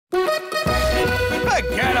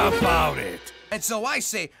Forget about it. And so I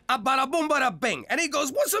say, bada boom, bada bing. And he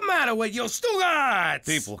goes, what's the matter with you, Stugarts?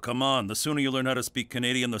 People, come on. The sooner you learn how to speak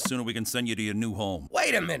Canadian, the sooner we can send you to your new home.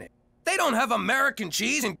 Wait a minute. They don't have American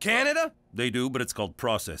cheese in Canada? They do, but it's called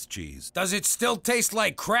processed cheese. Does it still taste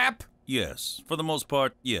like crap? Yes. For the most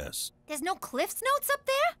part, yes. There's no Cliff's Notes up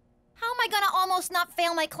there? How am I gonna almost not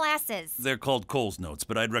fail my classes? They're called Cole's Notes,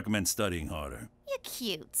 but I'd recommend studying harder. You're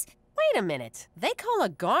cute. Wait a minute. They call a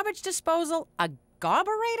garbage disposal a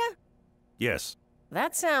garburator? Yes.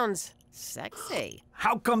 That sounds sexy.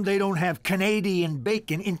 How come they don't have Canadian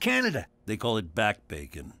bacon in Canada? They call it back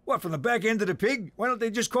bacon. What, from the back end of the pig? Why don't they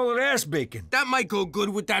just call it ass bacon? That might go good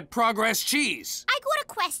with that Progress cheese. I got a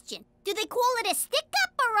question. Do they call it a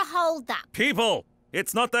stick-up or a hold-up? People!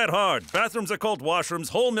 It's not that hard. Bathrooms are called washrooms.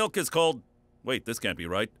 Whole milk is called... Wait, this can't be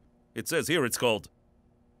right. It says here it's called...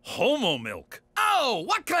 Homo milk. Oh,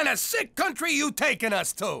 what kind of sick country you taking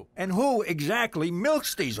us to? And who exactly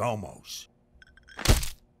milks these homos?